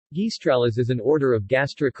Geastraceae is an order of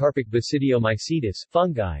gastrocarpic basidiomycetes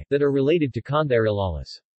fungi that are related to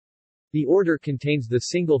Condyrilales. The order contains the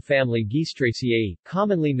single family Geastraceae,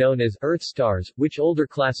 commonly known as earth stars, which older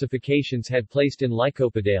classifications had placed in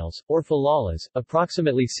Lycopodales, or phalalas.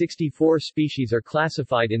 Approximately 64 species are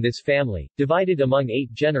classified in this family, divided among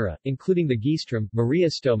 8 genera, including the Geastrum,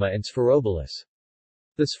 Mariostoma and Spherobolus.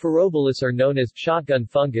 The Spherobolus are known as shotgun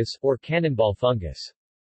fungus, or cannonball fungus.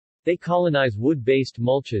 They colonize wood-based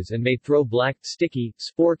mulches and may throw black, sticky,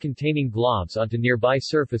 spore-containing globs onto nearby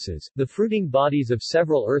surfaces. The fruiting bodies of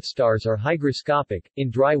several earth stars are hygroscopic.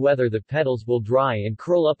 In dry weather the petals will dry and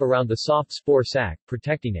curl up around the soft spore sac,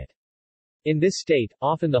 protecting it. In this state,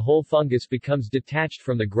 often the whole fungus becomes detached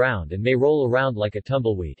from the ground and may roll around like a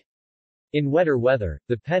tumbleweed. In wetter weather,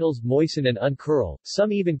 the petals moisten and uncurl,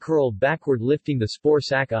 some even curl backward, lifting the spore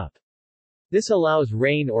sac up. This allows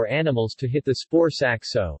rain or animals to hit the spore sac,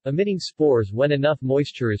 emitting spores when enough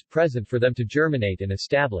moisture is present for them to germinate and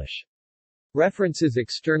establish. References.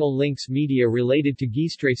 External links. Media related to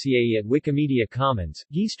Geastraceae at Wikimedia Commons,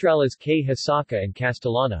 Geastraceae K. Hisaka and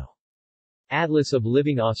Castellano. Atlas of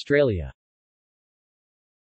Living Australia.